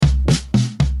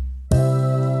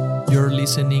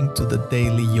listening to the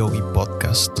Daily Yogi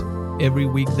Podcast. Every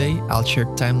weekday, I'll share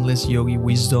timeless yogi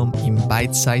wisdom in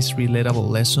bite-sized relatable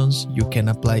lessons you can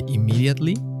apply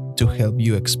immediately to help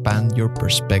you expand your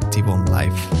perspective on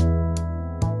life.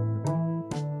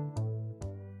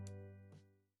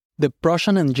 The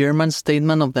Prussian and German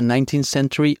statesman of the 19th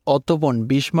century Otto von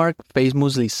Bismarck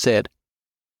famously said,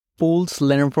 "Fools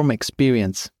learn from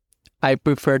experience. I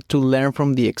prefer to learn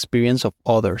from the experience of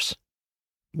others."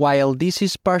 While this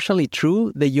is partially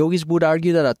true, the yogis would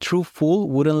argue that a true fool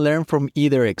wouldn't learn from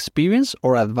either experience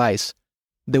or advice.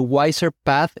 The wiser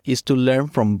path is to learn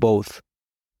from both.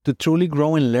 To truly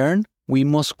grow and learn, we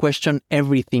must question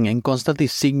everything and constantly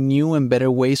seek new and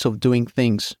better ways of doing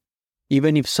things.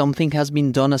 Even if something has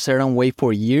been done a certain way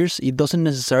for years, it doesn't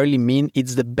necessarily mean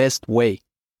it's the best way.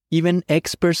 Even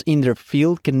experts in their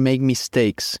field can make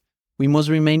mistakes. We must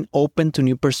remain open to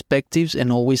new perspectives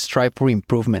and always strive for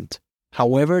improvement.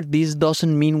 However, this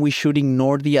doesn't mean we should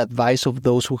ignore the advice of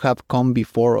those who have come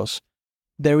before us.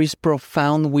 There is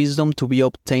profound wisdom to be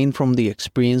obtained from the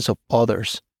experience of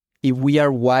others. If we are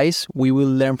wise, we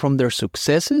will learn from their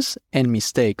successes and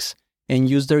mistakes, and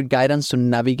use their guidance to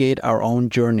navigate our own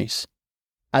journeys.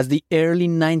 As the early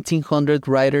 1900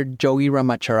 writer Yogi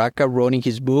Ramacharaka wrote in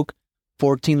his book,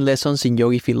 14 Lessons in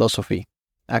Yogi Philosophy,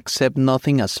 accept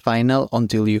nothing as final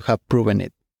until you have proven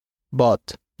it.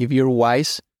 But, if you're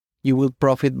wise, you will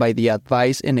profit by the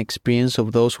advice and experience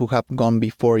of those who have gone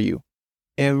before you.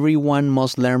 Everyone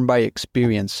must learn by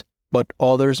experience, but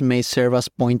others may serve as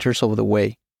pointers of the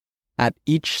way. At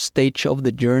each stage of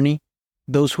the journey,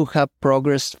 those who have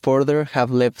progressed further have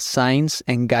left signs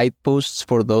and guideposts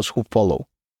for those who follow.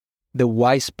 The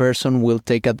wise person will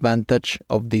take advantage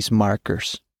of these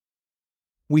markers.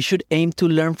 We should aim to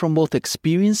learn from both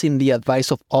experience and the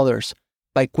advice of others.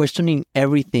 By questioning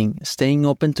everything, staying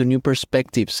open to new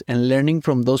perspectives, and learning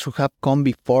from those who have come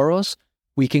before us,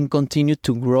 we can continue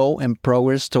to grow and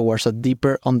progress towards a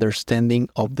deeper understanding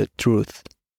of the truth.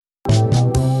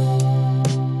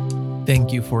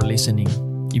 Thank you for listening.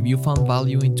 If you found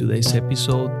value in today's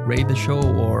episode, rate the show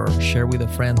or share with a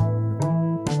friend.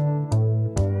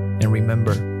 And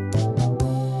remember,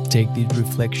 take this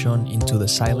reflection into the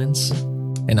silence,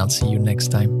 and I'll see you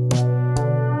next time.